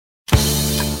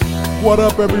What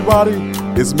up, everybody?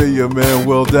 It's me, your man,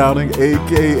 Will Downing,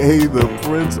 a.k.a. the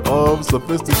Prince of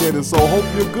Sophisticated Soul. Hope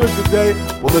you're good today.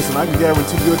 Well, listen, I can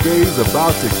guarantee your day's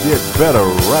about to get better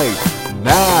right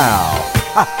now.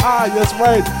 Yes,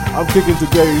 right. I'm kicking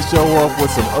today's show off with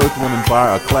some Earth, Wind &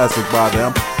 Fire, a classic by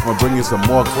them. I'm going to bring you some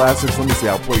more classics. Let me see,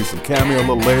 I'll play you some Cameo a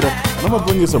little later. And I'm going to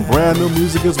bring you some brand new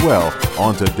music as well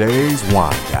on today's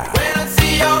Wind Down. When I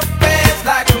see your face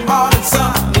like the morning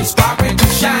sun, it's sparkling to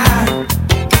shine.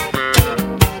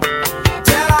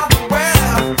 Tell all the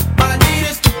world all I need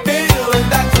is to feel, and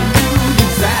that's a new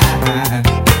design.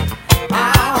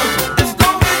 It's no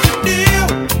big deal.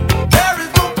 There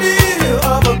is no fear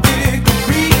of a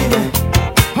victory.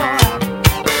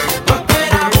 But when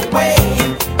I'm away,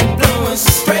 influence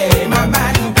astray, my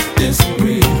mind will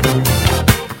disagree.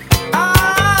 I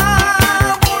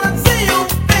wanna see your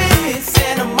face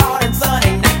in the morning sun,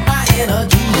 ignite my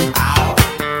energy.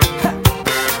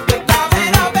 Because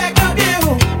in the back of you,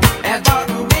 there's all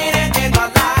the meaning in my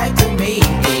life to me.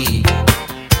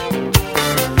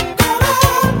 Gonna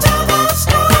tell the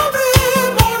story,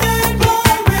 morning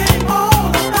glory, all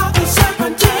about the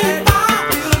serpentine fire.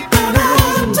 Gonna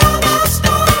tell the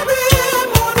story,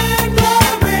 morning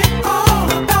glory, all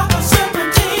about the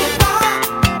serpentine fire.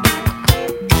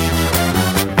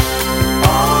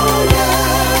 Oh yeah,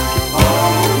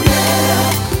 oh yeah,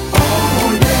 oh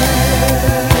yeah,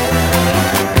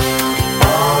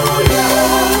 oh yeah,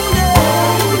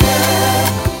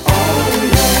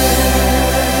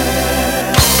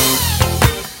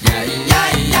 yeah,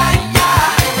 yeah, yeah.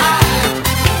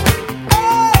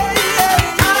 Oh yeah,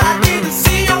 I need to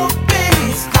see your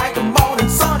face like the morning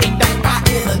sun, ignite my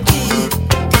energy.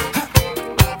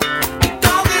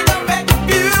 Because in the back of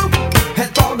you has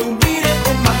brought new meaning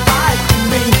in my life to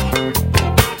me.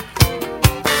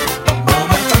 The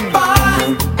moments are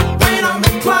fine when I'm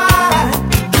inclined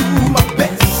to do my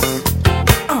best.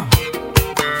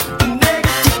 The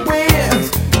negative wins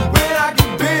when I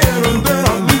get bitter, and then I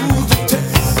lose the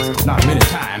test. Not many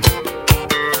times.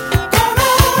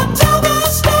 Gonna tell the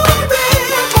story,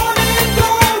 morning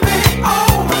glory,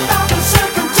 all about the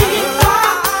serpentine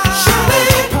fire. Surely,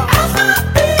 as I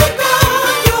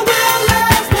begun, you will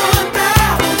last one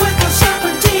battle with the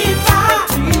serpentine fire.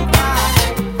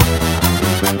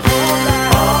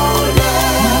 Oh yeah,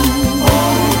 oh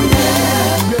yeah,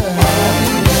 yeah, yeah, yeah.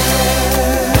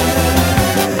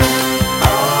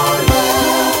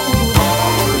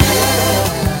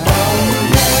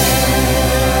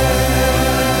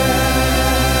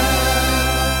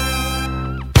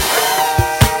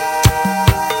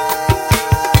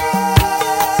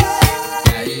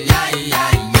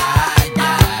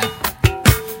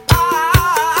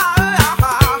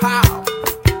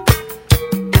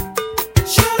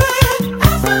 Surely,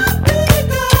 as I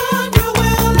begun, you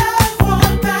will last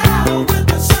one battle with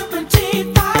the serpentine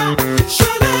fire.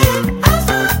 Surely, as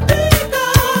I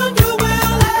begun, you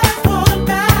will last one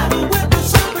battle with the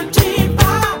serpentine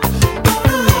fire.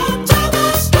 Gonna tell the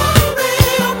story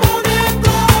of morning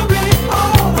glory,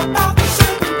 all about the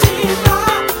serpentine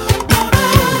fire. Gonna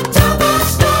tell the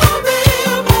story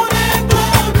of morning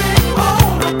glory,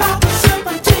 all about the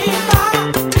serpentine fire.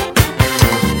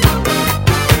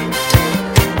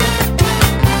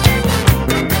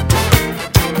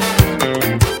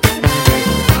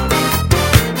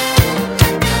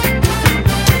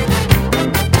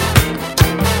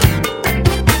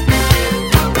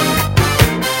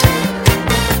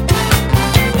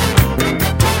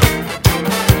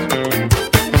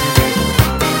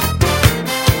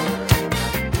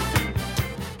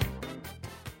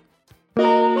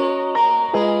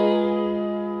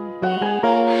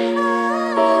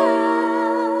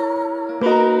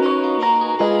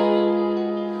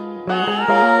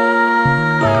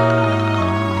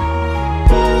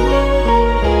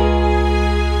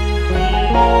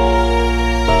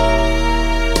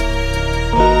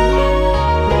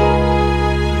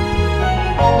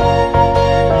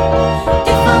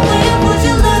 If I win, would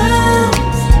you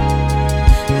lose?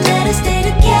 Let us stay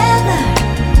together.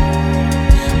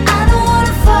 I don't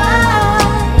wanna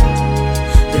fight.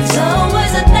 There's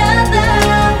always another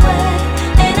way,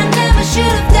 and I never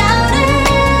should have doubted.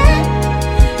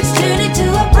 It's turning to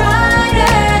a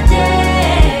brighter day.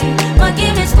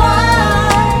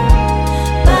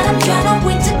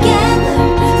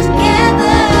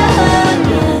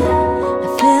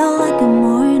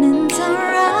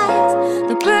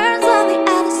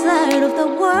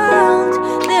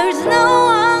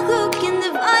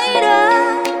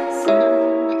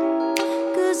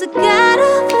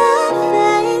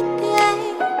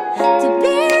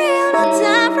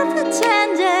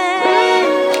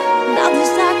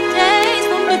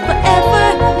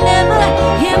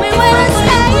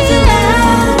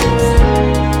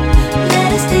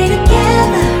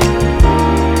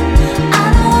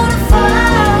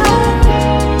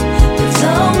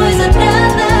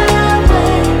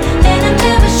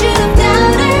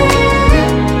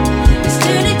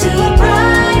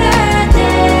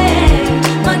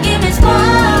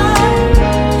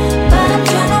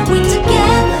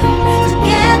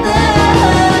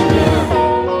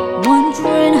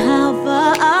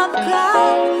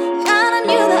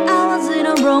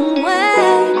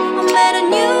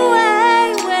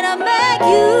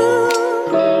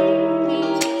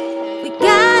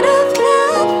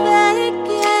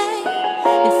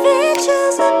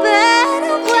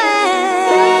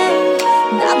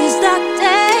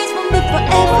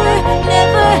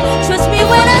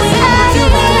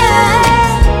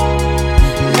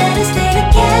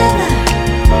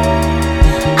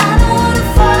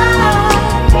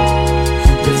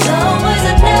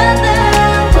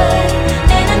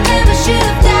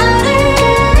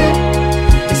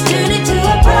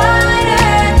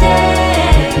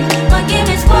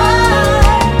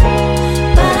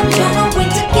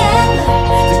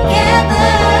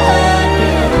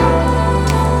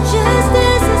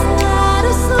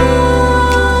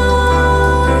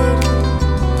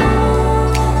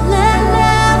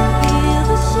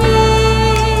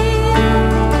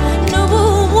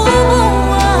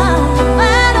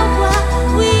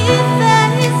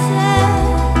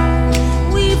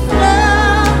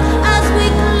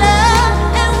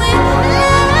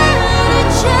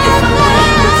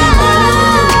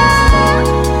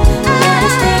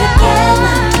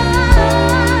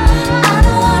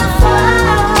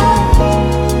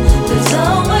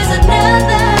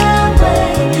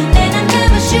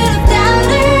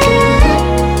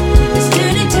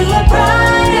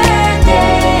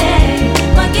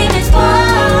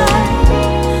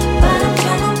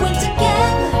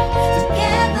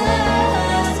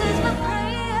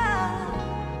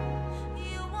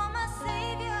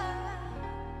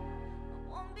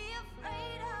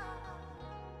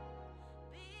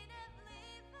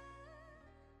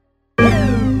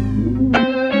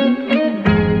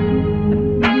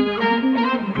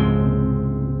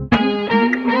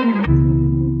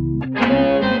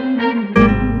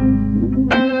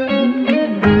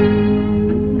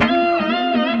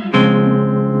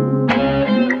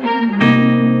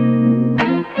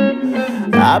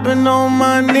 I've been on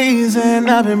my knees and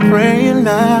I've been praying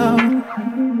loud.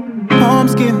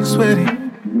 Palms getting sweaty,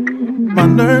 my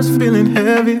nerves feeling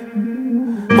heavy.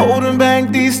 Holding back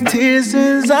these tears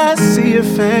as I see your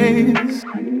face.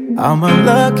 I'm a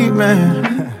lucky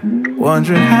man,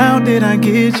 wondering how did I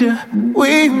get you.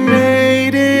 We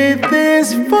made it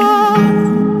this far,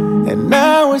 and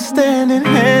now we're standing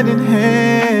hand in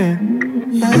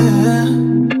hand. Yeah.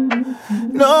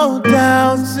 No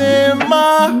doubts in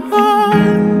my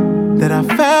heart that I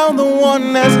found the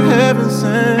one that's heaven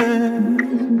sent.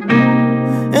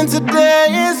 And today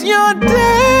is your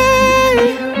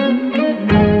day.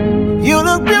 You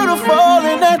look beautiful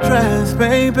in that dress,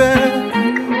 baby.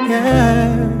 Yeah,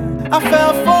 I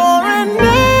fell for an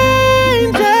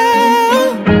angel.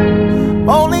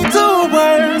 Only 2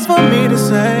 words for me to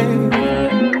say.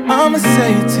 I'ma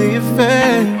say it to your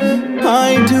face.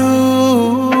 I do,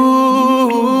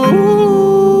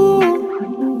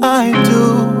 I do.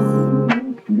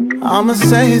 I'ma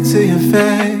say it to your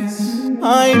face.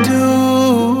 I do,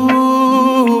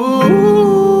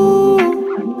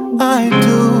 I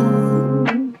do.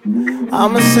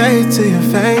 I'ma say it to your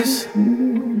face.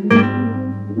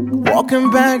 Walking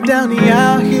back down the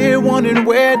aisle here, wondering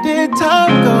where did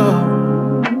time go?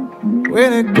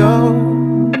 Where'd it go?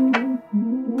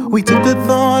 We took the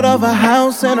thought of a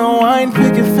house and a wine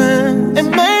picket fence and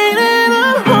made it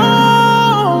a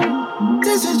home.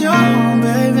 This is your home,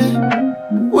 baby.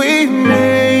 We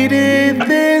made it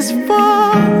this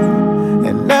far,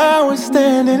 and now we're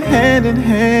standing hand in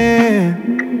hand.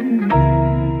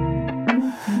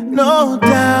 No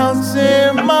doubts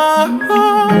in my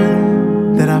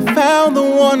heart that I found the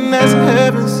one that's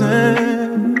heaven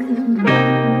sent.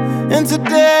 And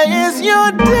today is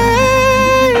your day.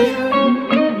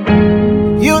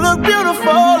 You look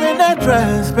beautiful in that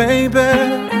dress, baby.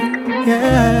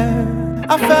 Yeah,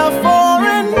 I fell for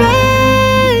an angel.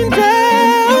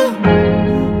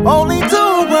 Only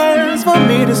 2 words for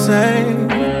me to say.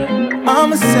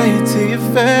 I'ma say it to your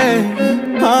face.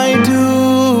 I do,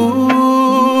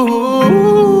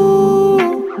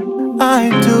 I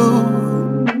do.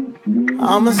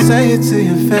 I'ma say it to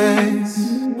your face.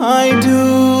 I do,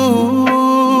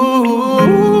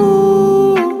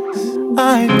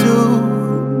 I do.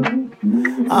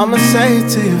 I'ma say it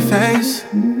to your face.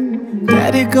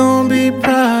 Daddy gon' be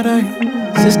proud of you.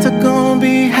 Sister gon'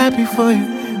 be happy for you.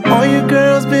 All your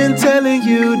girls been telling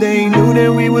you they knew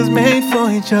that we was made for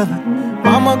each other.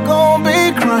 Mama gon'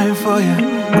 be crying for you.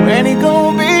 Granny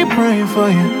gon' be praying for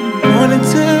you. Wanting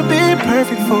to be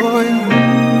perfect for you.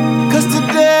 Cause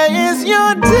today is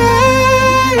your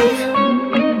day.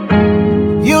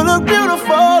 You look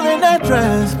beautiful in that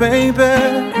dress, baby.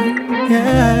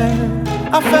 Yeah,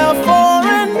 I fell for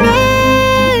an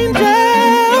angel.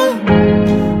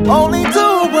 Only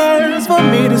 2 words for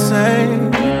me to say.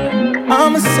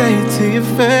 I'ma say it to your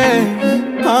face.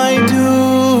 I do,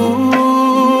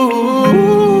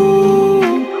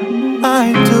 I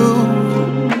do.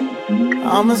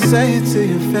 I'ma say it to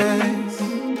your face.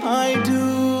 I do,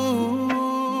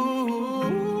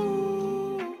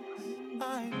 I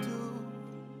do.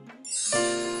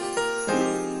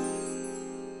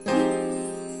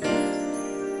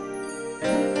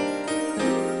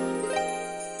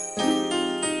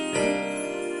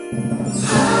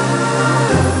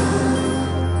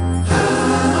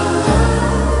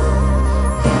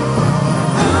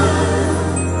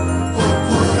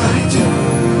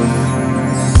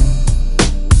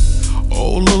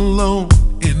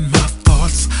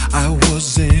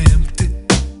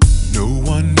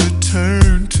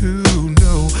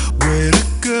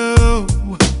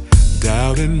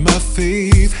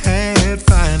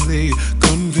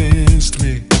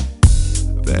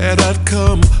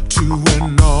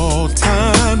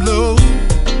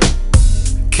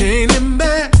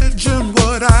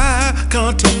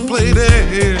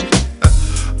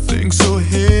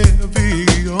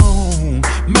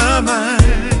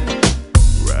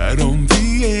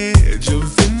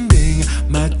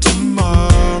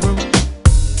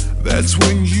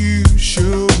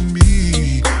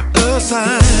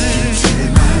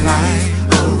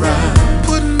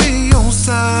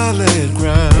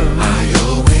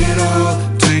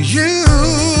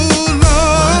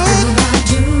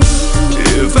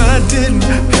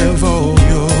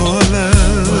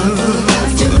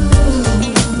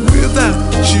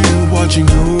 Watching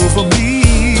over me.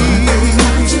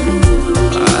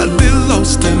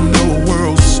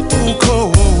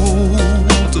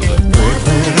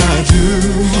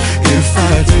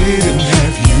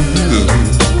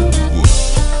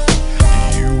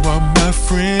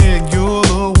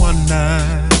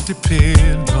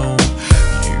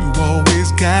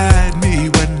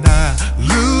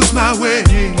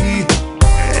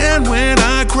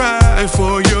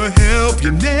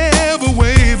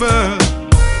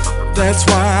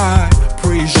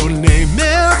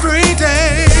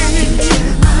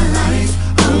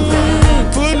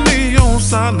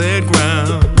 solid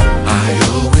ground. I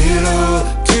owe it all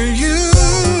to you.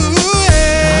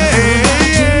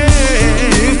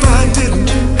 If I didn't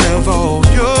have all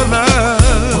your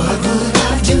love, what would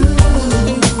I do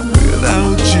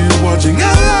without you watching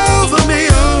over me,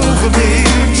 over me?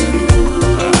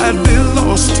 I'd be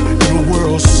lost in a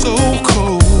world so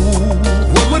cold.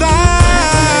 What would I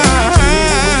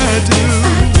do?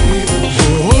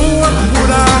 Oh, what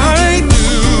would I do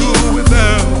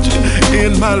without you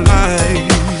in my life?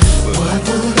 What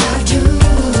would I do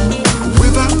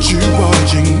without you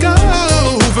watching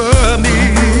over me?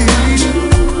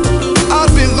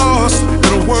 I'd be lost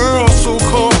in a world so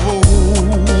cold.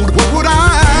 What would I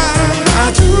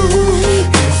do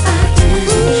if I did?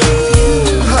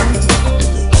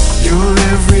 You're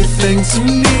everything to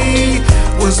me.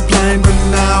 Was blind, but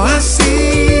now I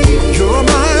see. You're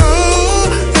my all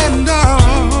and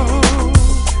all.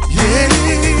 Yeah,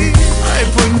 I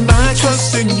put my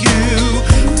trust in you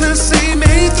to see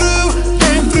me through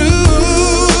and through.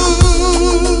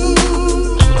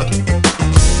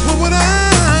 What would I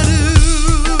do?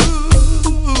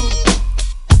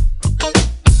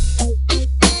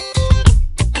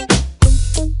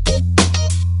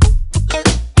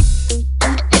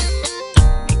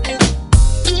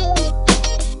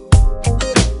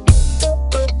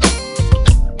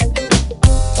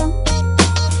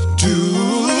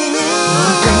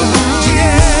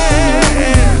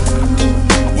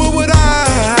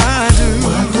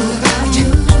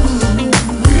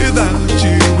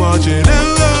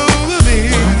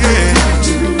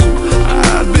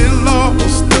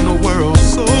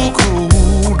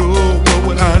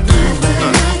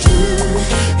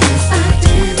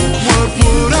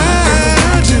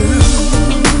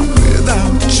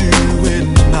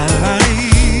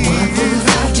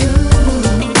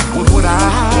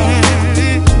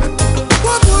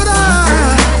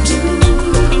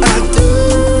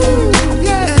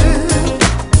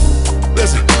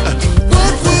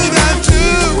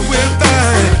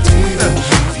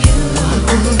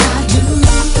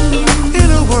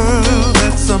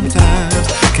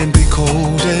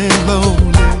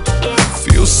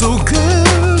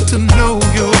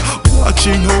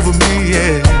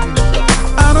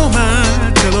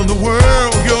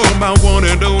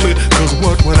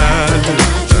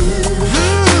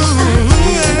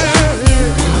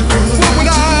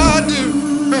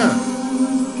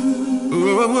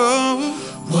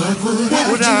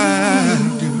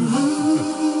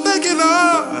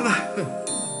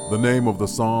 The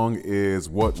song is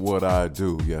What Would I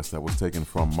Do? Yes, that was taken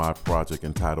from my project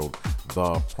entitled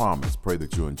The Promise. Pray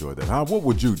that you enjoyed that. What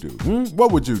would you do?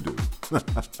 What would you do?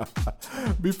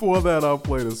 Before that, I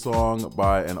played a song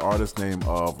by an artist named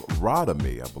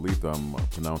Rodamy. I believe I'm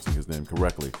pronouncing his name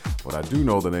correctly, but I do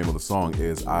know the name of the song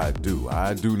is I Do.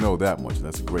 I do know that much, and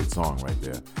that's a great song right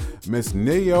there. Miss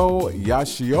Nayo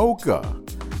Yoshioka.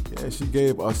 Yeah, she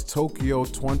gave us Tokyo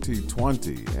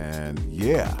 2020, and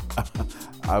yeah,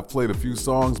 I've played a few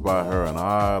songs by her, and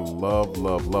I love,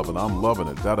 and I'm loving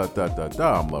it.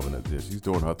 I'm loving it. She's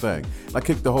doing her thing. I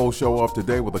kicked the whole show off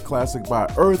today with a classic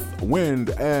by Earth,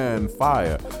 Wind, and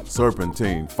Fire,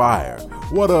 Serpentine Fire.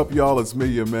 What up, y'all? It's me,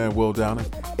 your man, Will Downing,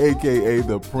 a.k.a.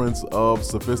 the Prince of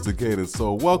Sophisticated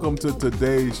Soul. Welcome to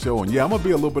today's show, and yeah, I'm going to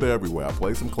be a little bit everywhere. I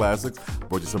play some classics,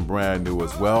 brought you some brand new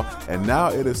as well, and now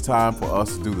it is time for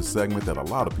us to do the segment that a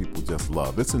lot of people just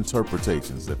love. It's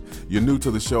interpretations. If you're new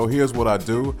to the show, here's what I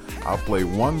do. I'll play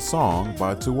one song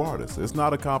by two artists. It's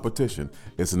not a competition.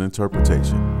 It's an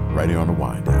interpretation. Right here on the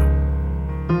Wind Down.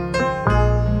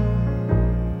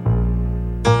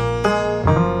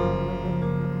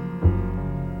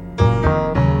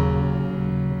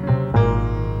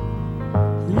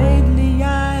 Lately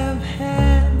I have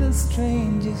had the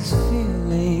strangest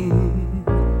feeling,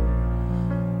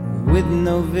 with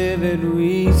no vivid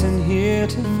reason here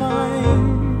to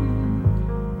find.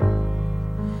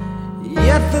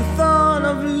 Yet the thought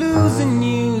of losing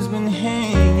you's been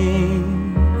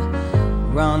hanging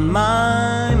round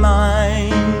my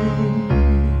mind.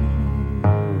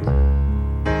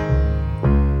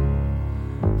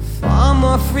 Far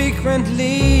more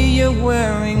frequently you're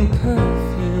wearing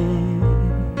perfume.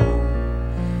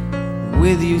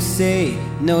 With you say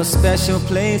no special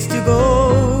place to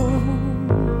go.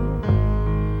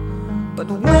 But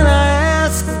when I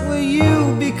ask, will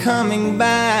you be coming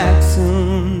back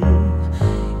soon?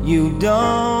 You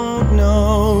don't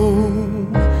know,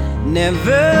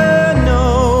 never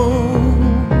know.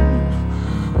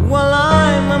 Well,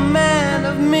 I'm a man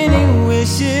of many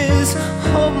wishes,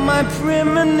 hope my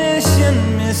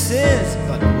premonition misses.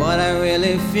 But what I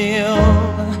really feel,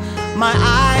 my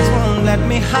eyes won't let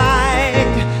me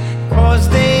hide, 'cause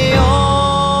they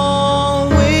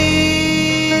always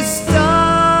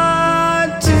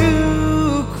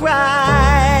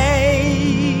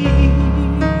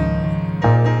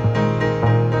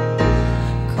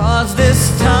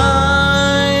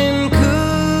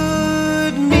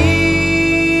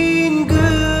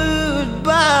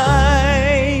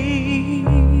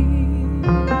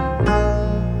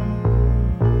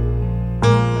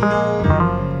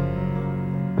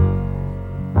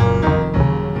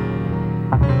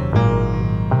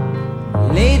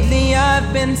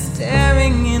I've been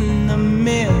staring in the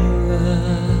mirror,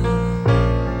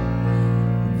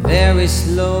 very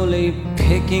slowly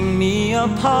picking me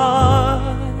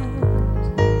apart,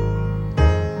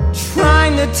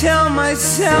 trying to tell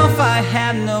myself I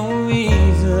had no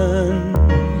reason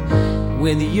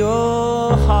with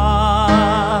your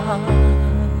heart.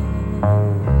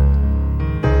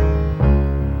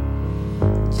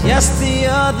 Just the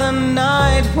other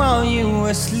night while you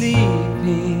were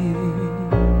sleeping,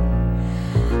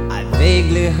 I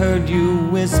vaguely heard you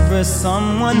whisper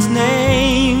someone's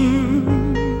name.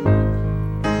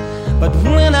 But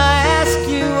when I ask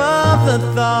you of the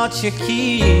thoughts you're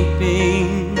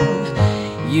keeping,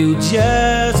 you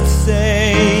just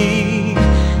say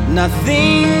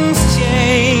nothing's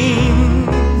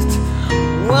changed.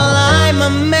 Well, I'm a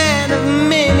man of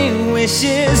many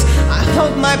wishes. I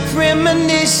hope my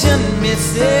premonition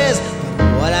misses. But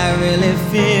what I really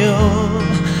feel,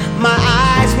 my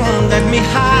eyes won't let me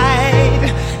hide,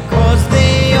 'cause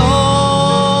they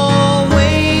always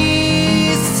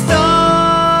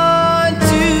start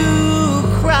to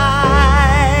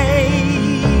cry.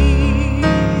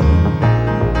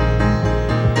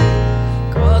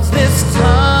 'Cause this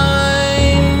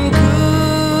time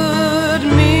could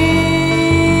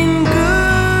mean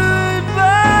goodbye,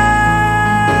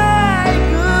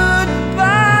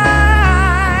 goodbye.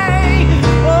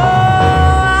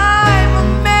 Oh, I'm a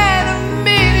man of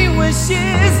many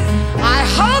wishes. I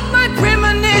hope my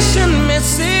premonition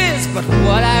misses. But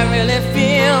what I really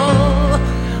feel,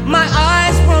 my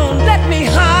eyes won't let me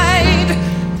hide,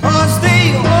 'cause they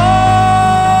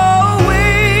always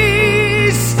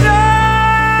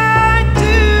start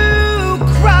to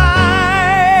cry.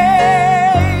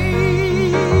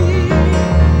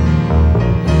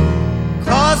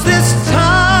 'Cause this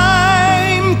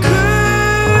time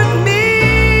could mean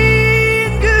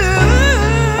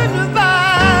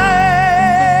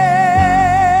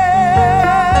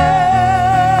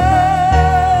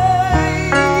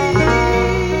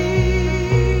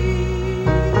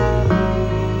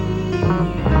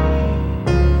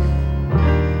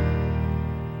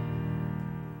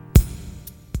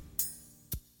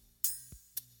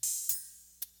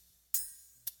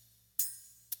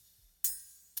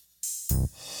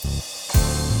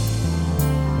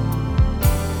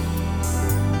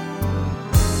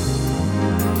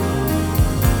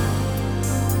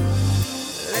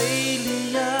lately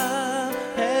I've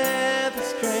had the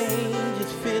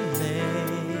strangest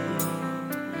feeling.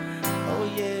 Oh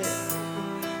yeah,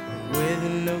 with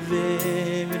no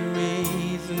vivid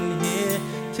reason here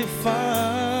to find.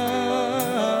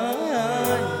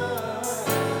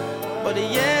 But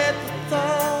yet the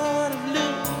thought of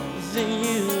losing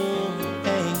you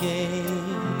hanging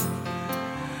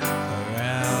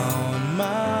around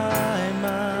my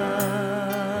mind.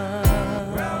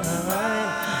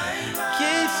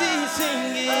 Can't see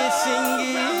sing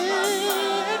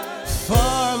it,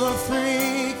 far more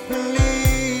frequently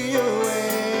you're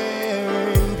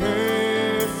wearing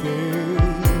perfume,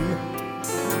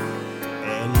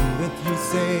 and with you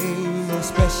say no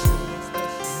special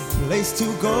place to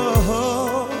go.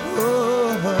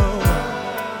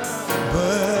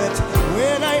 But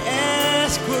when I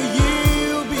ask, will you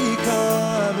be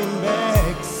coming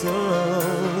back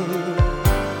soon?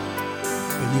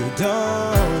 You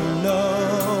don't know,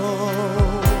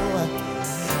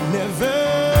 never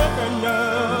know.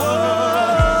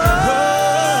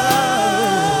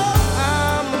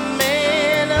 I'm a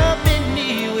man of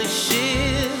many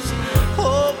wishes.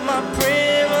 Hope my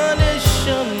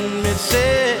premonition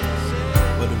misses.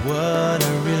 But what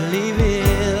I really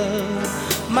feel,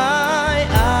 my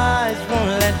eyes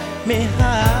won't let me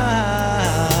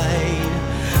hide,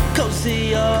 'cause they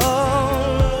always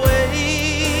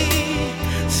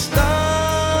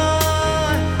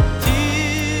start to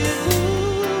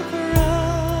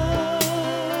cry.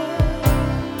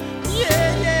 Yeah,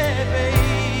 yeah,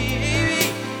 baby.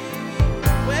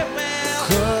 Well,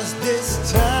 'cause this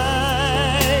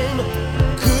time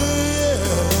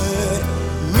could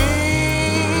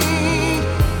mean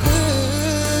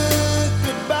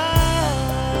goodbye.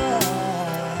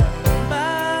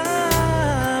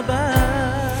 Bye,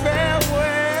 bye.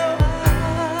 Farewell,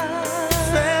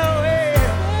 farewell.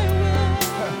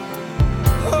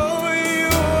 Oh, you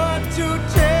want to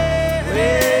tell?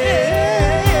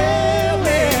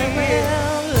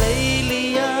 Well, lately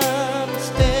I'm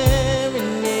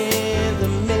staring in the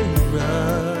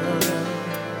mirror.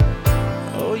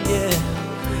 Oh yeah,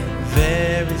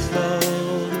 very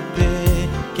slowly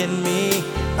picking me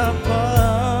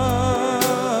apart.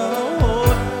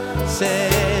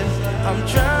 Says I'm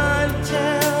trying to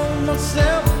tell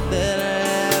myself that I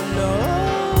have no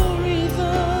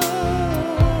reason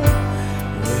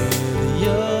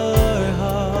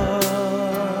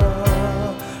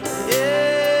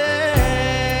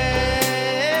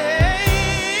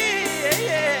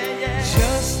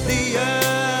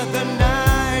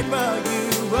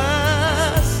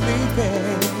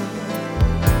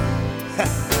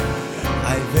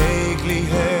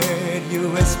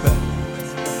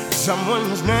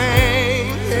someone's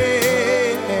name.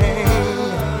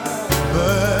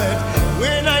 But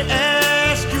when I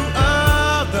ask you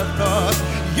of the thoughts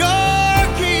you're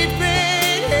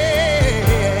keeping,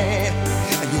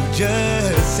 and you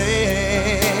just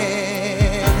said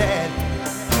that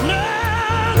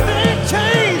nothing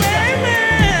changed.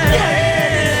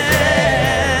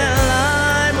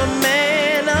 I'm a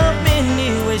man of many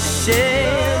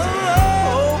wishes.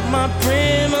 Hope my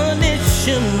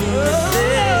premonition misses.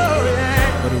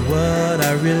 But what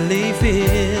I really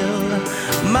feel,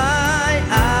 my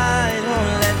eyes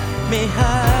won't let me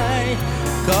hide,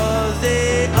 'cause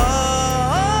they always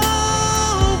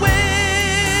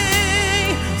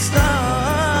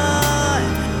start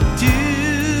to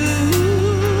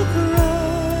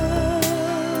cry.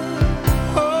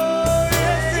 Oh,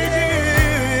 yes, they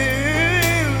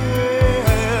do.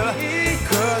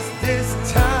 'Cause this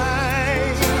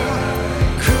time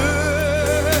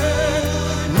could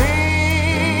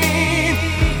mean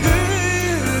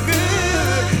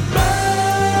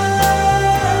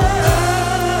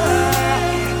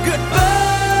goodbye.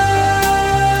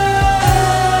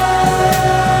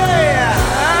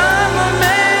 I'm a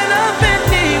man of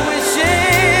many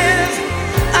wishes.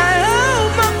 I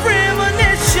hope my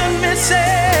premonition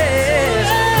misses.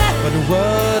 But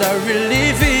what I really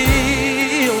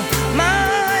feel, my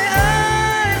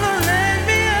eyes won't let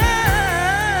me hide.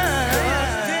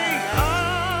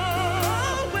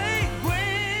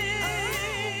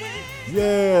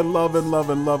 Yeah,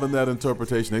 loving that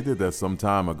interpretation. They did that some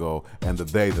time ago. And the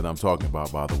they that I'm talking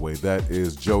about, by the way, that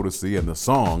is Jodeci, and the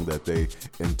song that they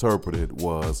interpreted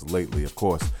was Lately. Of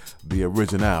course, the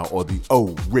original, or the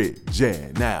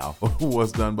original,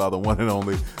 was done by the one and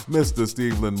only Mr.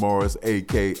 Steve Morris,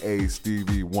 a.k.a.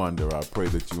 Stevie Wonder. I pray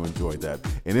that you enjoyed that.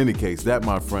 In any case, that,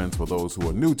 my friends, for those who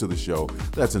are new to the show,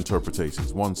 that's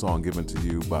interpretations. One song given to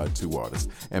you by two artists.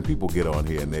 And people get on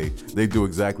here and they do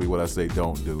exactly what I say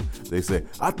don't do. They say,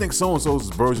 I think so-and-so's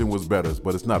version was better,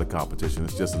 but it's not a competition.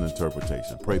 It's just an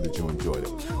interpretation. Pray that you enjoyed it.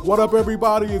 What up,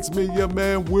 everybody? It's me, your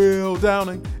man, Will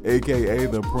Downing, a.k.a.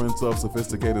 the Prince of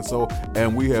Sophisticated Soul,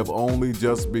 and we have only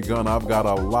just begun. I've got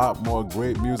a lot more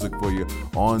great music for you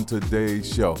on today's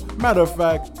show. Matter of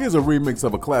fact, here's a remix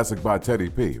of a classic by Teddy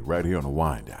P right here on the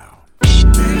Wind Down.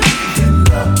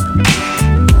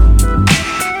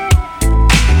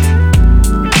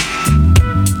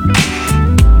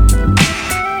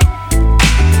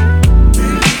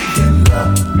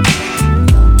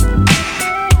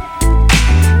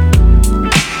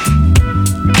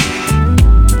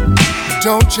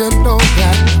 Don't you know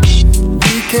that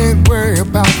we can't worry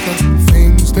about the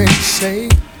things they say,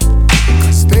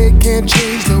 'cause they can't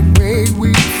change the way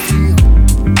we feel.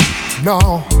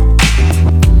 No,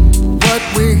 what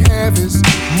we have is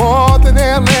more than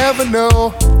they'll ever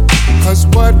know, 'cause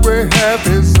what we have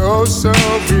is oh so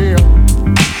real.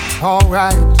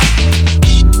 Alright,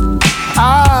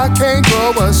 I can't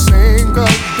go a single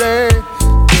day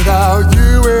without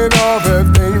you and all the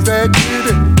things that you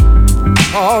do.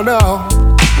 Oh no,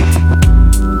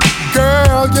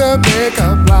 girl, you make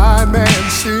a blind man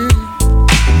see.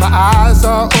 My eyes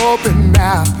are open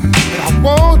now, and I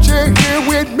want you here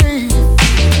with me.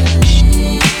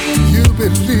 You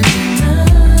believe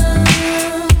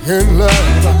in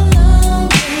love.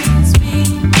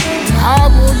 I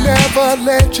will never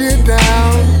let you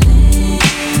down.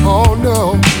 Oh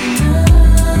no,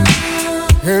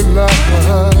 in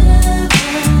love.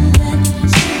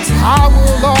 I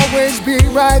will always be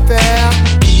right there.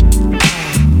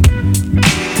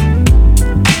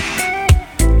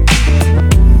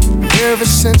 Ever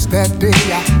since that day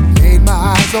I laid my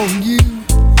eyes on you,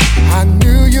 I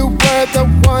knew you were the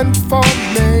one for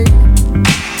me.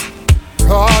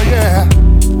 Oh yeah,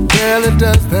 rarely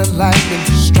does the lightning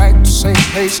strike the same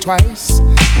place twice.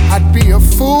 I'd be a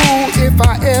fool if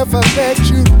I ever let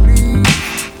you leave.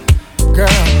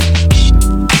 Girl,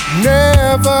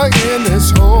 never in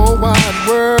this whole wide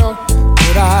world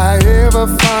could I ever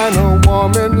find a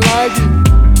woman like you.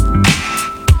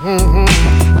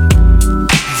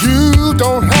 You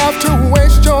don't have to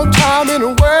waste your time in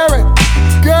worry.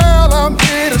 Girl, I'm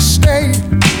here to stay.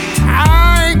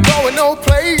 I ain't going no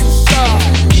place.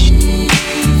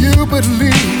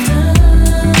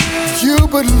 You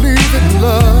believe in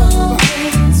love.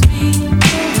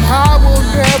 I will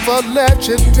never let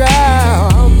you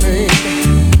down, baby.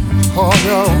 Oh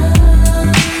no,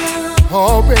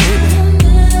 oh baby,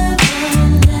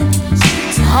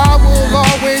 I will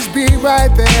always be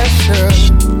right there, sure.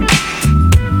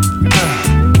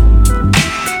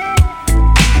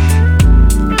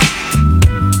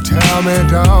 Tell me,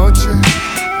 don't you?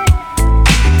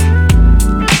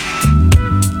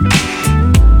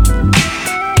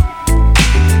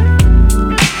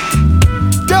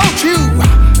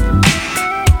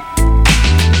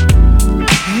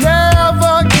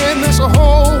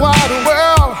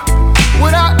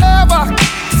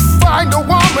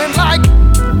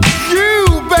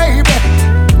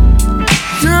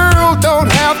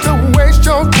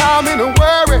 I'm in a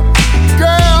worry.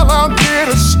 Girl, I'm here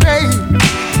to stay.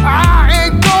 I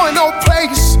ain't going no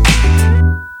place.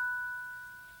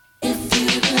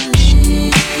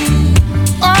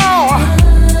 Oh,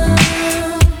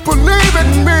 believe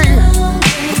in me.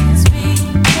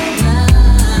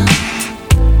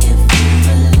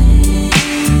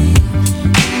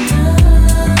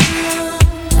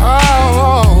 I'll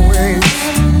always.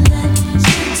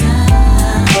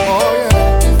 Oh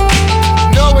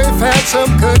yeah. Know we've had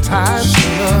some good times,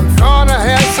 gonna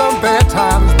have some bad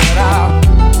times, but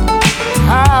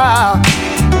I'll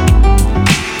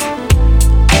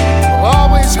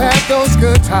always have those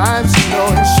good times, you know,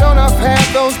 and sure enough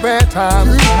have those bad times,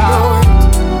 you know it.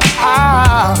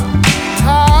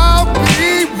 I'll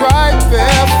be right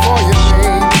there for you,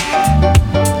 baby.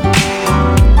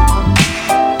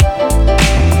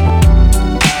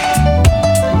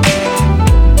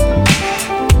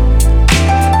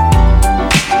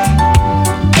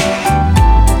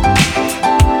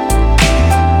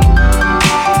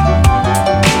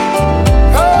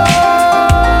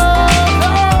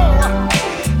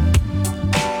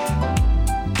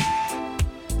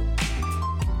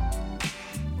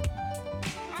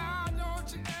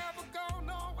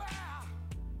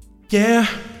 Yeah.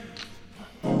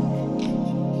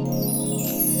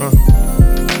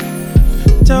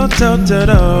 Do do do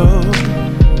do.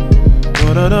 Do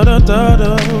do do do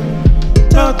do.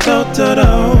 Do do do do.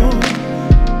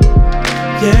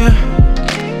 Yeah.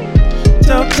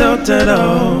 Do do do do.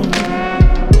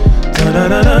 Do do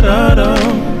do do do.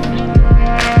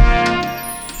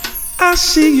 I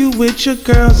see you with your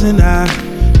girls and I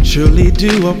truly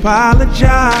do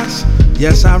apologize.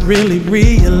 Yes, I really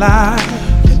realize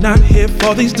not here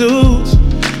for these dudes.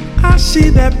 I see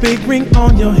that big ring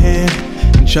on your hand,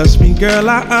 and trust me girl,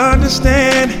 I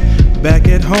understand. Back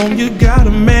at home you got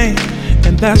a man,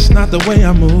 and that's not the way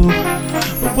I move.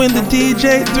 But when the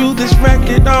DJ threw this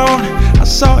record on, I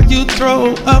saw you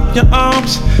throw up your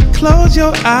arms, close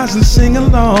your eyes and sing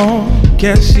along.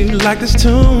 Guess you like this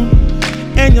tune,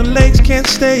 and your legs can't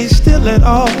stay still at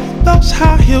all. Those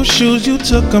high heel shoes, you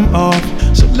took them off,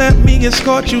 so let me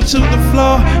escort you to the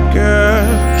floor. Girl,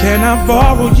 can I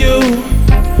borrow you?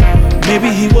 Maybe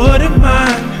he wouldn't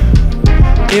mind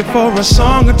if for a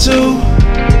song or two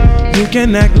you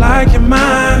can act like you're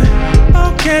mine.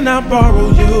 Oh, can I borrow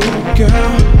you,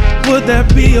 girl? Would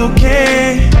that be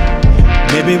okay?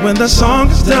 Maybe when the song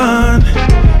is done,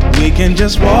 we can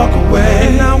just walk away,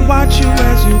 and I'll watch you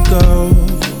as you go.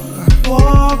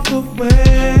 Walk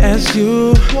away, as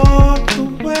you walk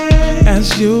away,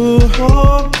 as you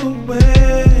walk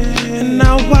away, and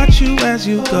I'll watch you as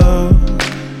you go.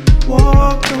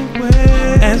 Walk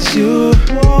away, as you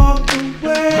walk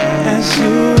away, as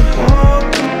you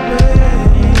walk away.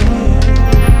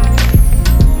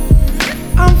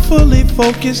 I'm fully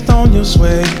focused on your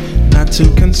sway, not too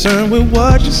concerned with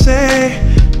what you say.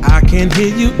 I can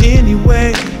hear you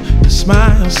anyway. Your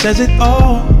smile says it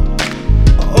all.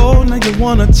 Oh, now you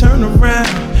wanna turn around.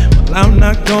 Well, I'm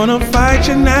not gonna fight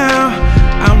you now.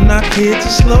 I'm not here to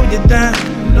slow you down.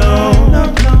 No, no,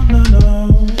 no, no,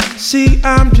 no. See,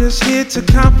 I'm just here to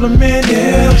compliment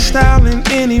your style in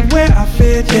anywhere I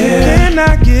fit. Can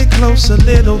I get close a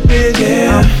little bit?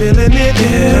 I'm feeling it,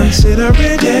 consider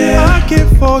it a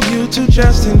gift for you to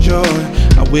just enjoy.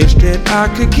 I wish that I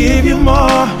could give you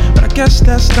more, but I guess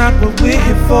that's not what we're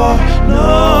here for.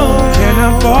 No, can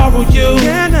I borrow you?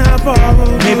 Can I borrow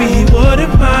you? Maybe he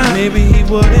wouldn't mind. Maybe he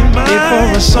wouldn't mind. If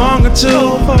for a song or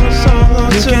two,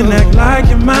 you can act like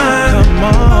you're mine. Come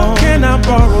on, can I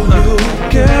borrow you,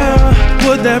 girl?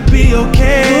 Would that be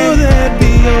okay? Would that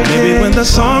be okay? Maybe when the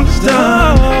song's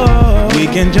done, we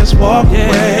can just walk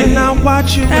away, and I'll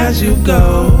watch you as you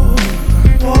go.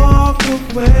 Walk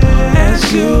away,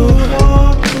 as you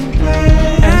walk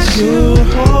away, as you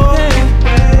walk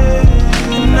away,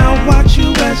 and I'll watch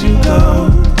you as you go.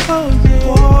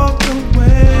 Walk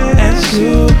away, as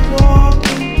you walk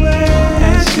away,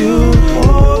 as you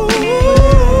walk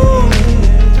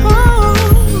away.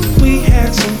 We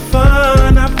had some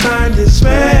fun, I find it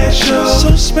special,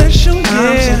 so special, yeah.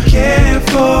 I'm so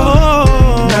careful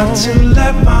not to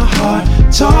let my heart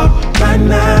talk right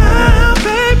now,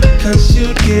 baby, 'cause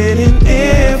you're getting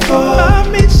air for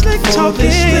me.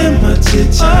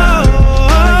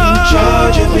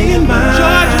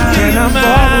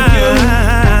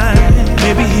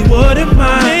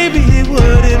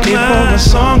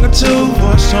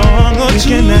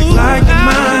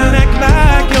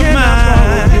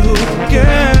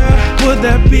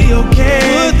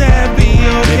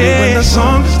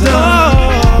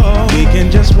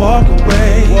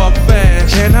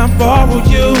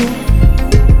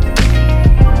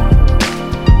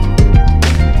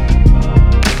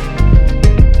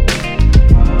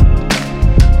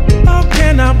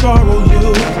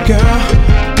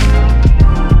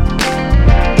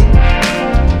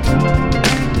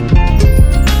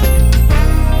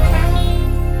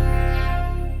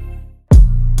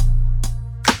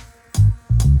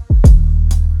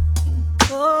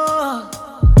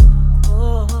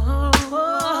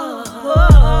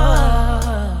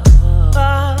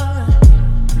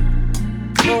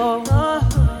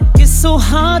 so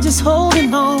hard just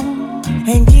holding on.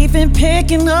 Ain't even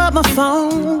picking up my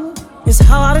phone. It's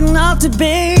hard enough to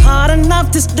be, hard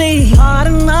enough to stay, hard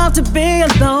enough to be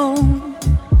alone.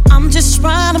 I'm just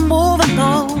trying to move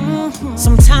along.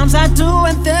 Sometimes I do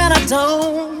and then I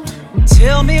don't.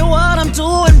 Tell me what I'm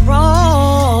doing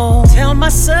wrong. Tell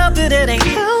myself that it ain't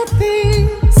healthy.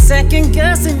 Second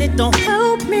guessing it don't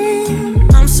help me.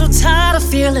 I'm so tired of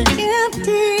feeling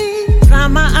empty. Dry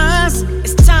my eyes,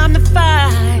 it's time to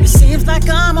fight. It seems like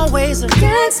I'm always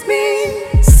against me.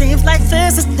 Seems like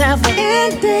this is never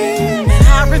ending, and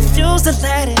I refuse to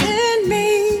let it end me.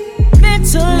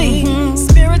 Mentally,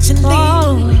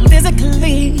 spiritually,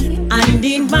 physically, I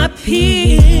need my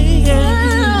peace.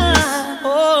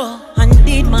 Oh, I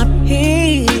need my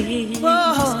peace.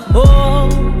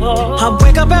 I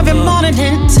wake up every morning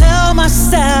and tell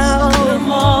myself, good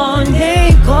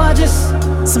morning, gorgeous.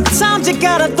 Sometimes you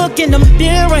gotta look in the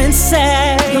mirror and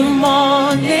say, good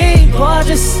morning,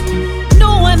 gorgeous.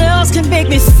 No one else can make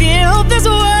me feel this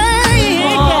way.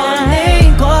 Good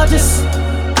morning, gorgeous.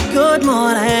 Good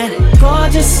morning,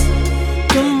 gorgeous.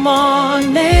 Good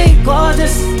morning,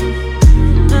 gorgeous.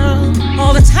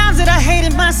 All the times that I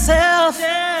hated myself,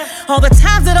 all the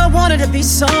times that I wanted to be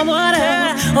someone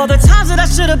else, all the times that I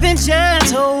should have been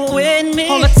gentle with me,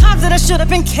 all the times that I should have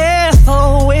been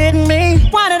careful with me.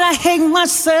 Why did I hate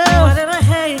myself? Why did I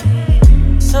hate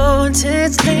so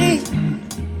intensely?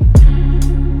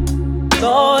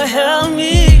 Lord help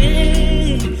me.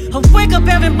 I wake up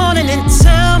every morning and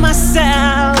tell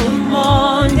myself, good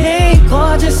morning,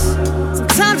 gorgeous.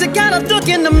 Sometimes I gotta look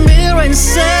in the mirror and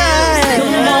say,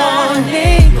 good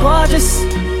morning, gorgeous.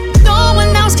 No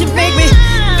one else can make me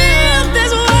feel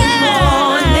this way. Good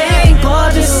morning,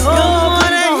 gorgeous. Good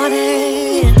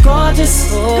morning,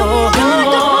 gorgeous. Good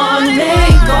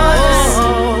morning, gorgeous.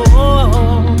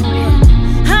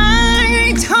 I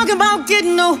ain't talking about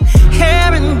getting no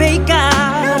hair and makeup.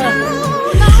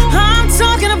 I'm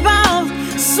talking about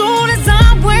soon as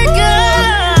I wake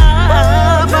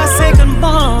up, I say good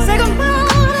morning. Say good morning.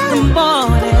 Good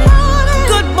morning.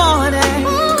 Good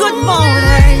morning. Good morning.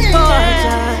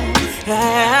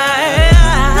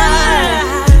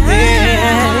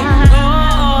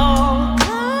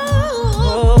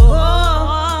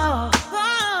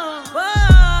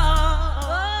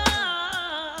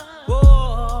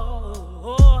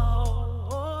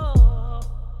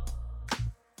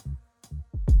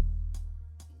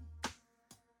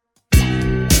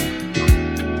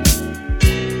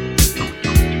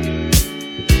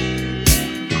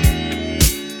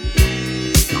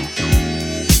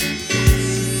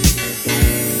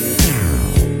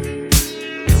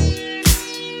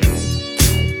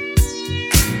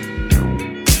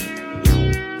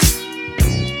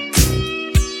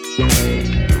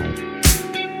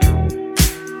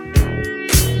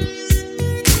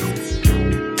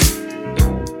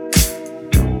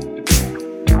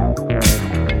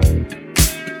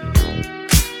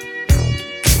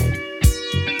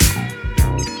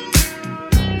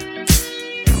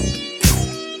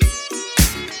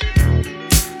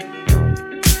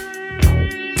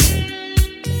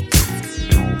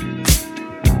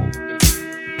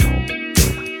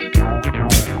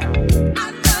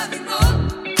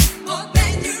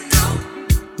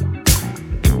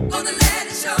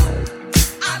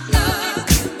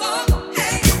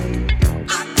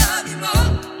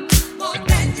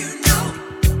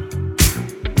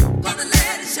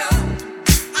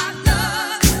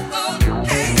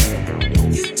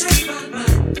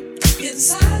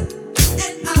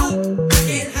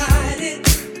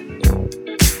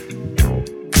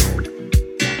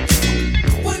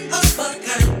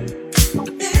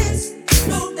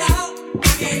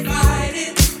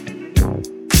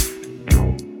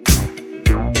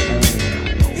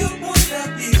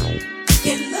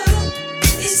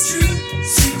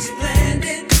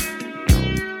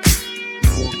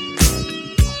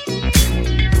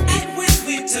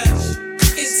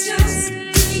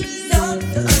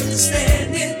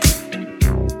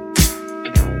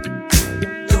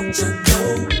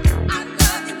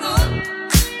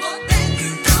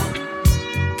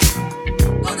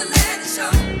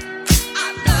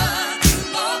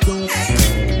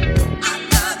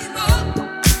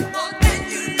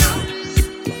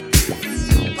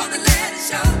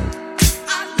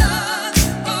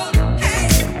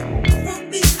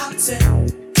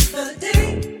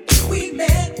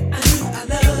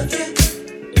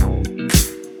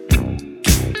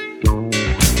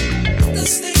 The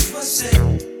stage was set.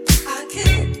 I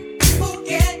can't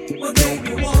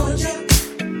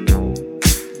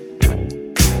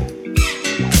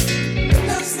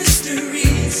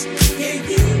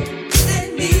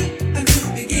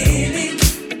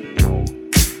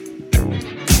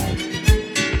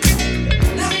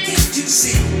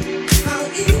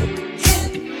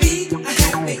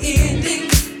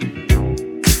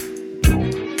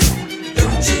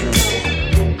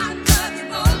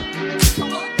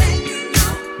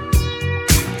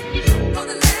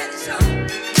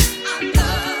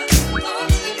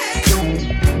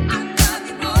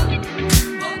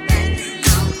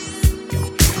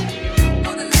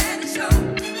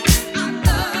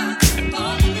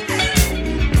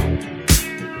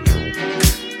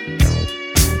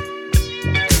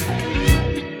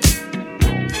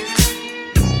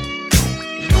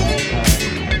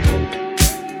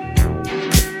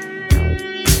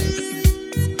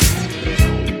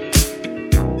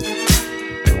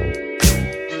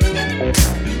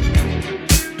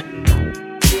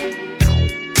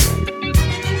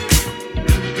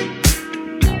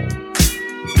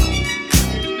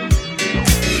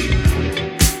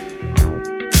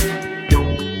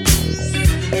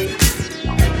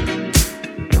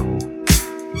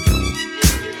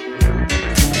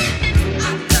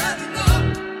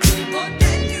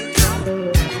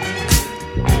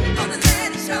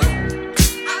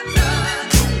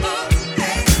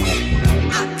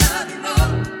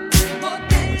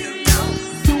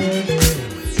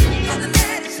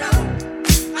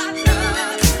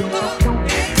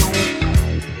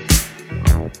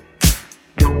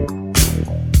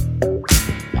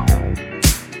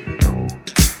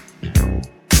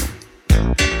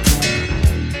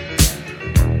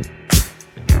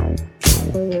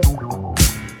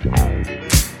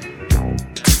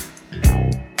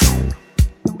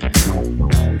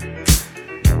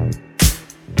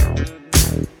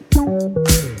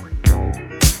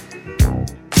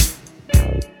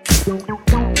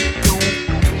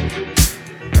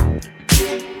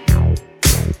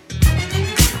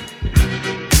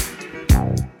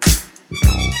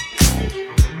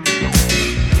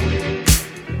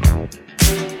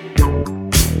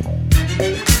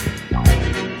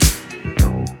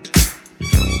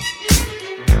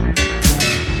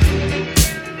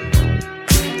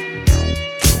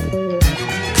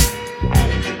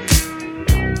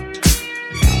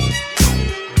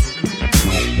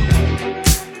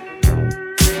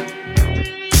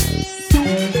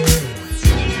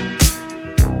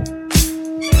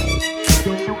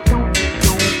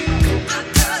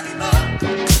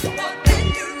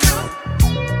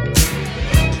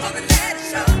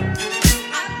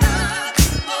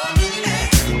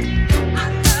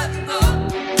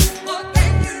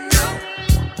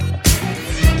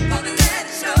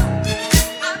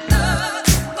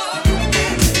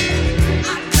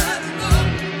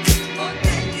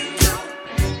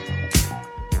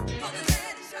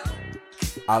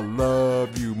I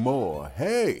Love You More.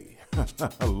 Hey,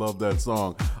 I love that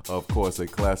song. Of course, a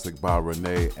classic by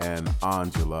Renee and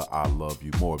Angela, I Love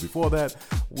You More. Before that,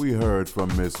 we heard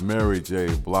from Miss Mary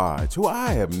J. Blige, who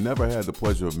I have never had the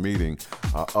pleasure of meeting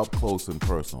up close and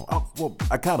personal. Well,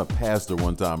 I kind of passed her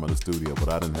one time in the studio, but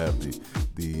I didn't have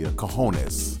the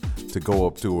cojones to go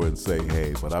up to her and say,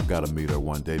 hey, but I've got to meet her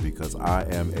one day because I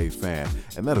am a fan.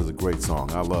 And that is a great song.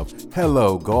 I love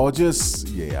Hello, Gorgeous.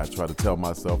 Yeah, I try to tell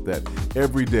myself that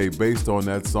every day based on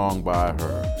that song by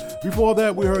her. Before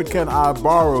that, we heard Can I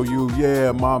Borrow You?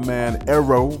 Yeah, my man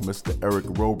Arrow, Mr. Eric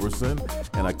Roberson.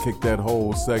 And I kicked that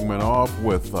whole segment off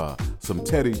with some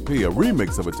Teddy P, a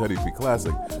remix of a Teddy P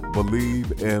classic,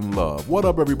 Believe in Love. What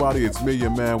up, everybody? It's me,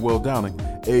 your man, Will Downing,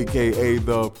 a.k.a.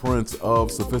 the Prince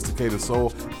of Sophisticated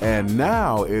Soul. And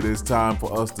now it is time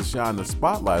for us to shine the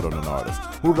spotlight on an artist.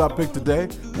 Who did I pick today?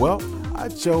 Well, I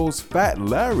chose Fat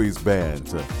Larry's band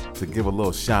to give a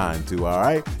little shine to, all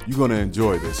right? You're going to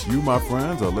enjoy this. You, my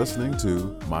friends, are listening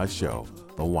to my show,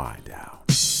 The Wind Down.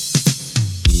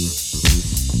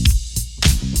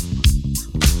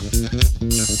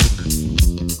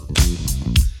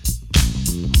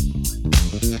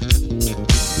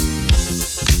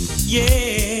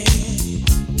 Yeah,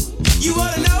 you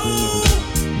ought to know,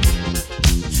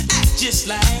 act just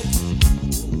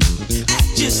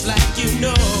like you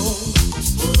know.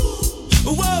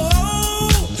 Whoa,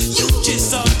 you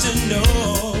just ought to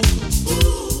know.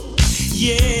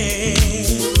 Yeah,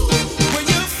 when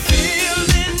you're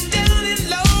feeling down and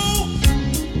low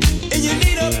and you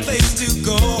need a place to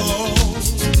go.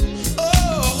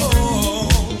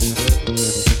 Oh,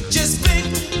 just pick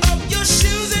up your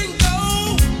shoes and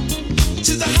go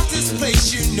to the hottest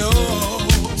place you know.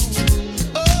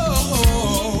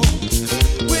 Oh,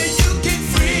 where you can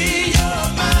free your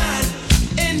mind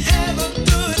and have a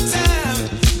good time.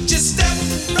 Just step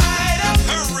right up,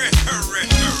 hurry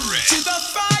to the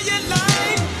fire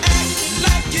line. Act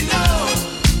like you know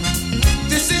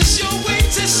this is your way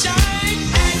to shine.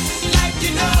 Act like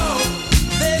you know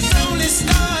there's only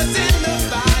stars in the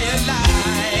fire line.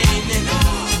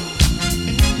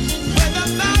 When the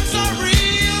vibes are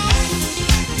real,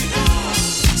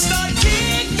 start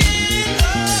kicking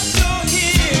up your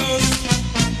heels.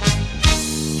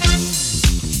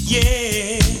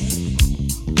 Yeah,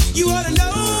 you ought to know.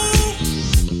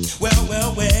 Well.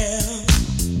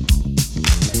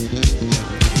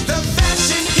 The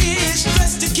fashion here is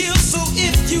dressed to kill, so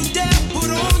if you dare put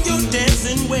on your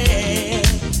dancing wear.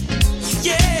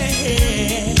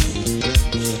 Yeah,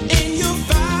 and you'll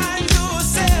find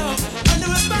yourself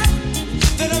under a spot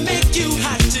that'll make you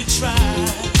hot to try.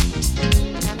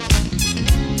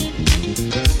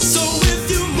 So if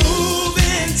you move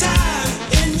in time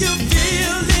and you're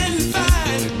feeling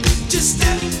fine, just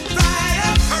step right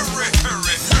up, hurry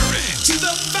to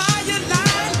the fire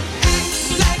line. Act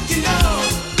like you know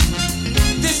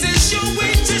this is your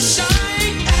way to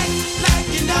shine. Act like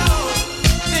you know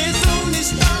there's only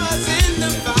stars in the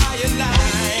fire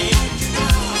line.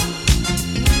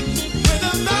 Where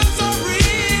the vibes are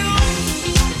real,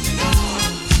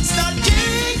 start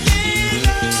kicking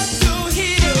up your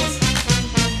heels.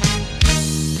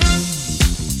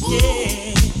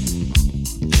 Yeah,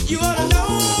 you ought to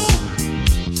know.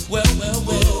 Well.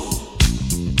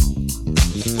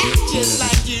 Act just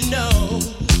like you know.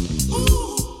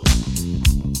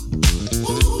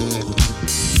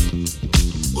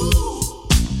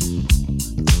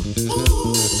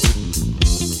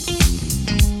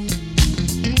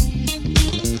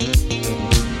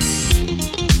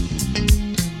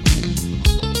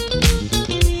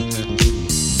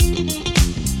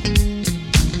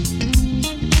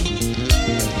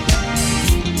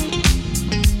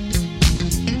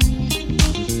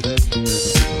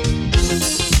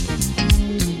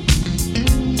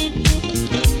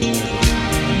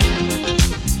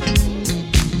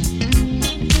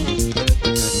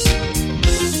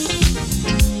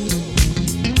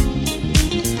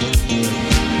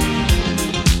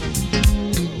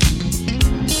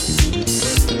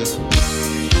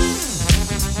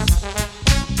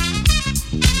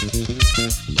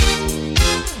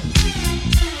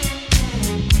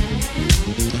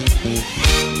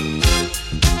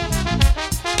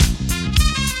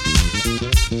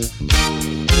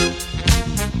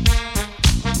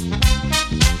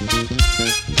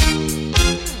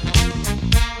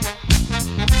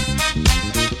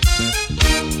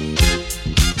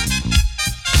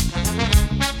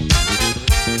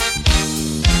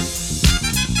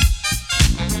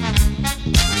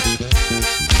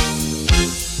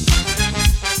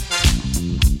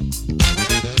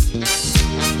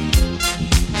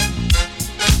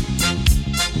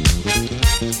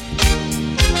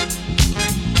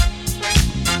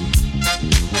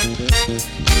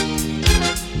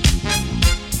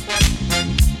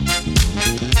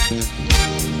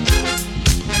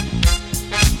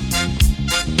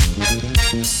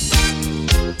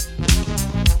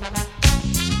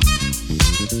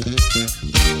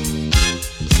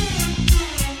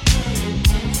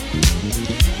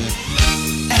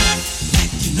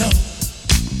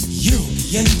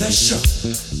 in the show.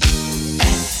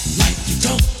 Act like you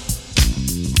don't,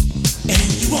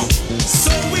 and you won't.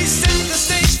 So we set the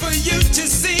stage for you to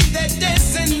see that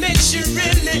dancing makes you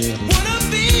really wanna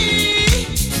be.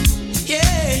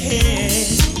 Yeah.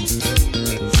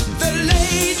 The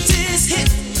latest hit,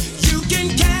 you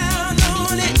can count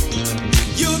on it.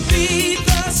 You'll be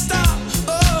the star,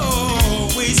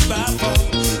 always by far.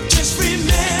 Just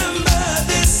remember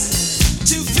this,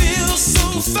 to feel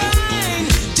so fine,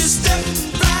 just step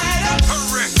right up.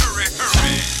 Hurry, hurry,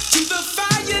 hurry. To the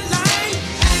fire line,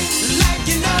 act like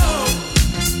you know.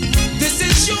 This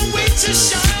is your way to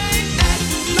shine, act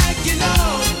like you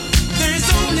know. There's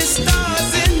only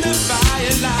stars in the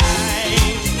fire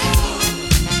line.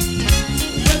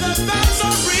 Where the vibes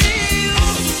are real,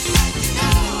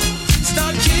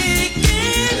 start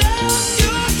kicking up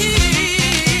your heels.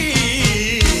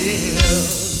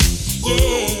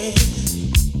 Yeah.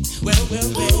 Well, well,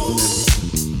 well.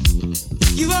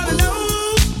 You ought to know,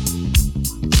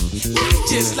 act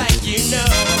just like you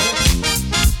know.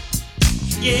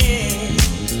 Yeah.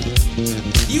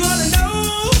 You ought to know.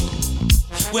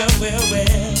 Well, well,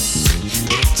 well.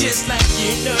 Act just like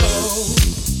you know.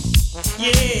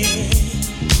 Yeah.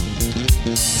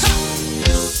 Ha!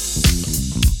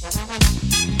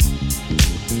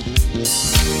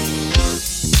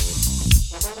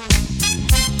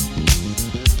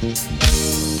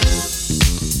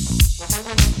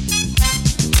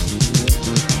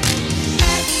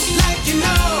 Act like you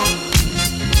know.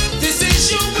 This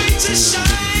is your way to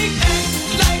shine. Act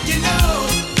like you know.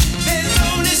 There's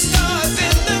only stars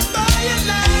in the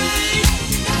firelight.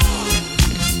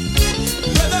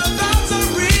 Where the vibes are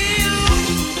real.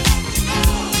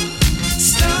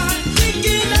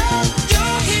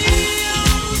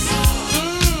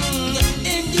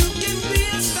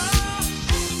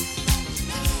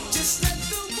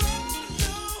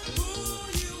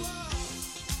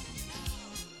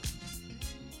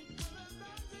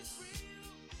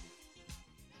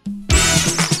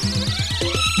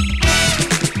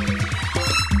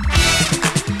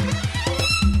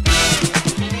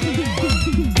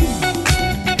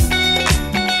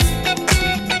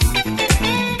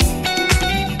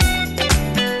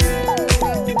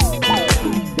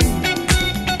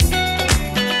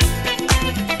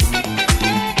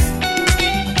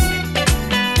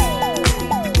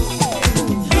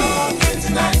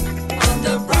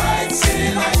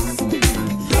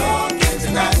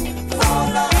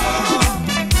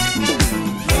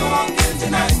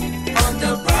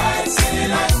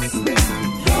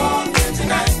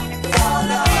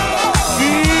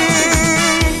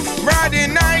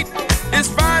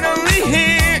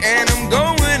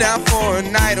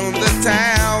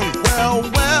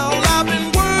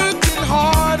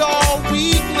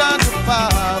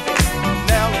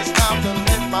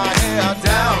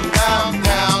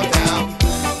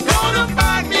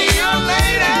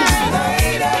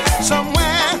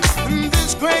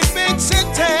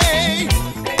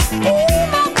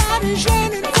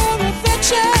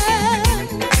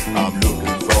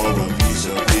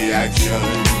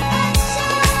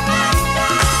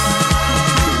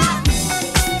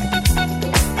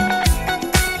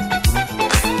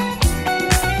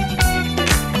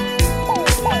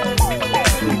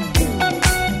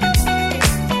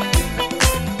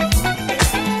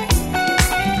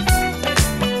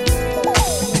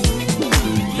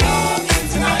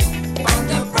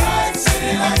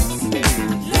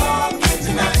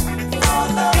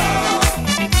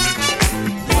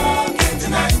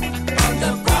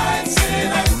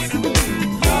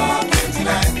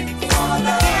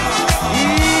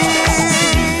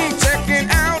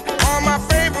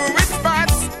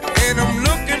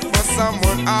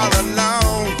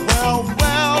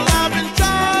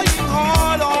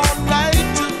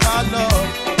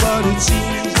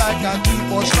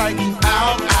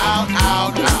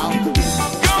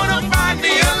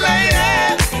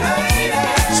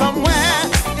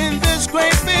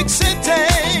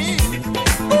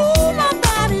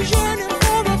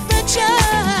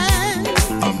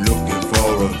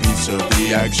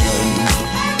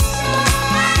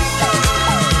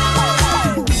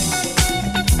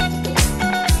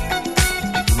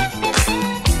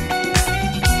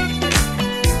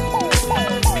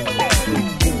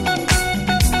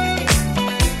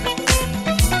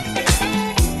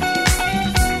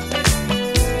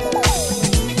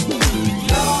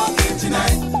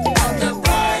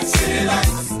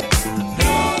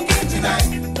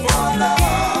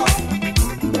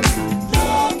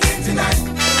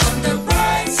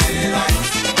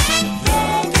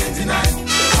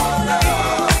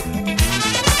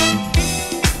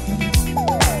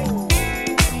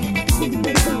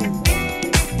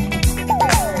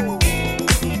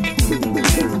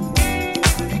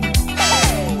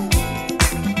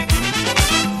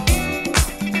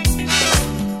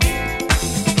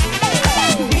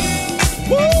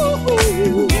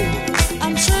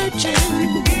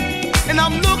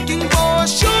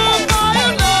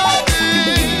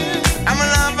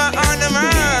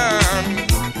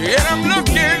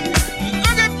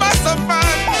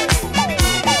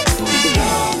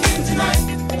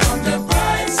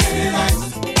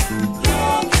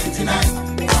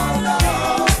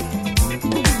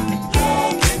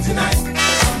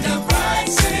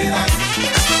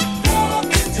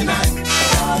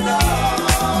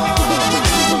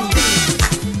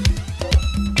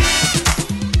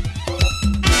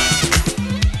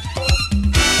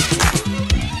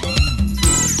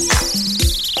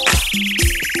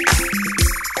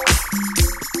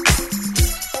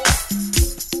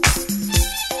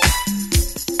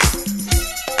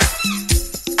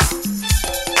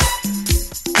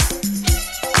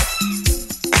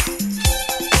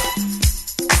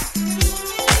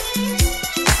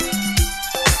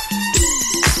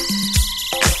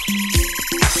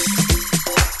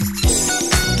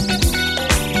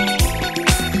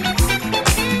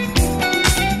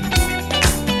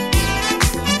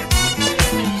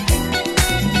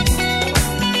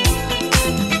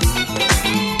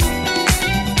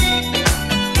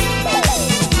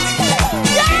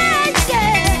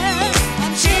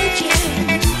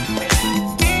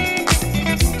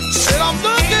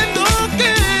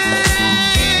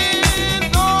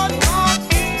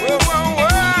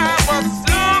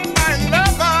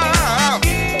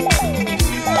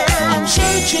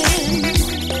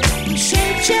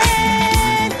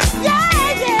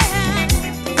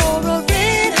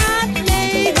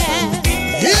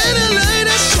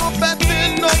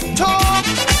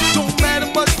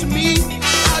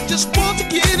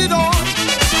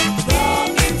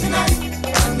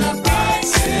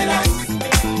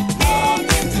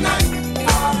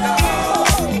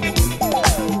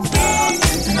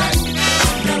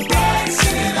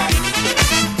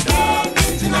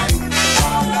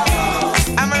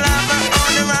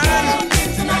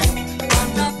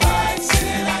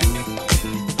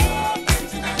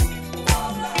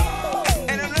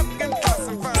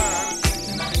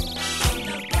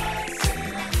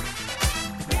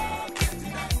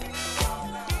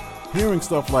 Hearing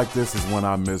stuff like this is when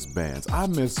I miss bands. I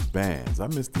miss bands. I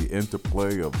miss the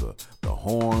interplay of the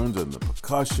horns and the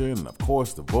percussion and, of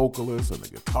course, the vocalist and the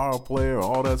guitar player,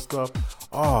 all that stuff.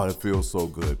 Oh, it feels so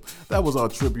good. That was our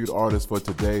tribute artist for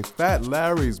today, Fat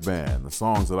Larry's band. The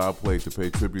songs that I played to pay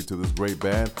tribute to this great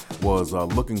band was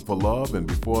Looking for Love, and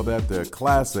before that, their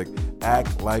classic,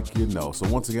 Act Like You Know. So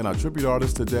once again, our tribute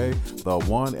artist today, the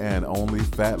one and only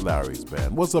Fat Larry's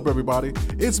band. What's up, everybody?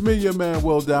 It's me, your man,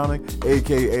 Will Downing,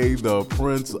 a.k.a. the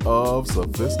Prince of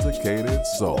Sophisticated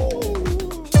Soul.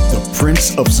 The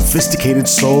Prince of Sophisticated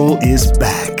Soul is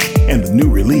back, and the new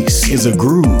release is a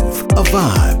groove, a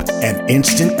vibe, an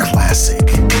instant classic.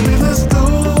 Let's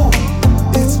go.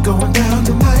 It's going down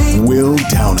tonight. Will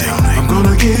Downing. I'm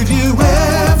gonna give you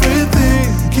everything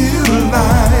you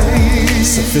like.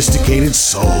 Sophisticated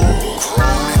Soul. Grown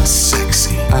and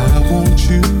sexy. I want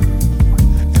you,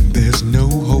 and there's no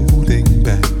holding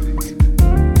back.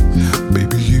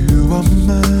 Baby, you are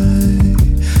my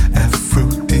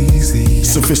aphrodisiac.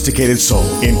 Sophisticated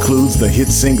Soul includes the hit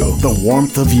single, The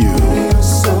Warmth of You. I'm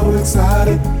so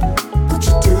excited. What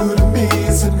you do to me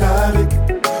is hypnotic.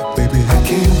 Baby, I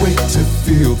can't wait to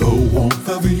feel the warmth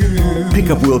of you. Pick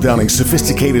up Will Downing's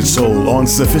Sophisticated Soul on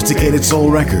Sophisticated Soul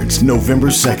Records, November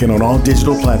 2nd on all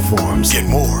digital platforms. Get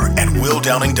more at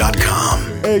willdowning.com.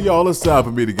 Hey, y'all, it's time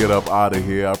for me to get up out of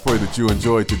here. I pray that you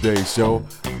enjoyed today's show.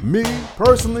 Me,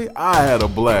 personally, I had a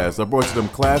blast. I brought you them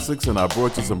classics, and I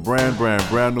brought you some brand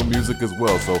new music as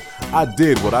well. So I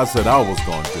did what I said I was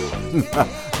going to.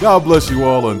 God bless you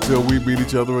all until we meet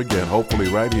each other again, hopefully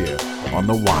right here on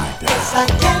The Wind Down. It's like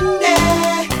candy.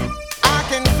 I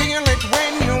can feel it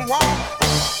when you walk,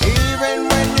 even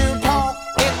when you talk,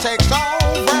 it takes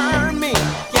over me.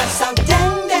 You're so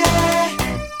dandy.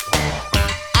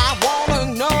 I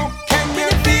wanna know, can you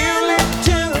feel it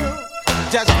too?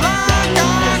 Just like I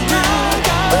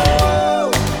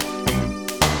do.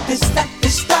 This stuff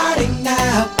is starting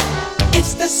now.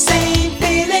 It's the same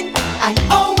feeling I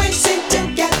always seem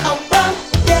to get around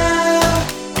you.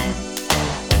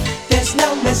 There's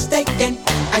no mistaking,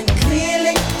 I'm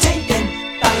clearly taken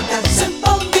by the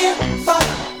simple mere thought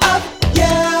of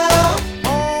you.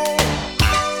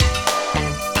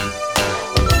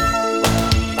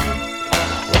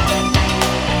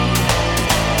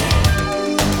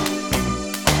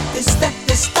 This stuff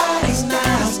is starting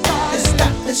now. This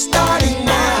stuff is starting.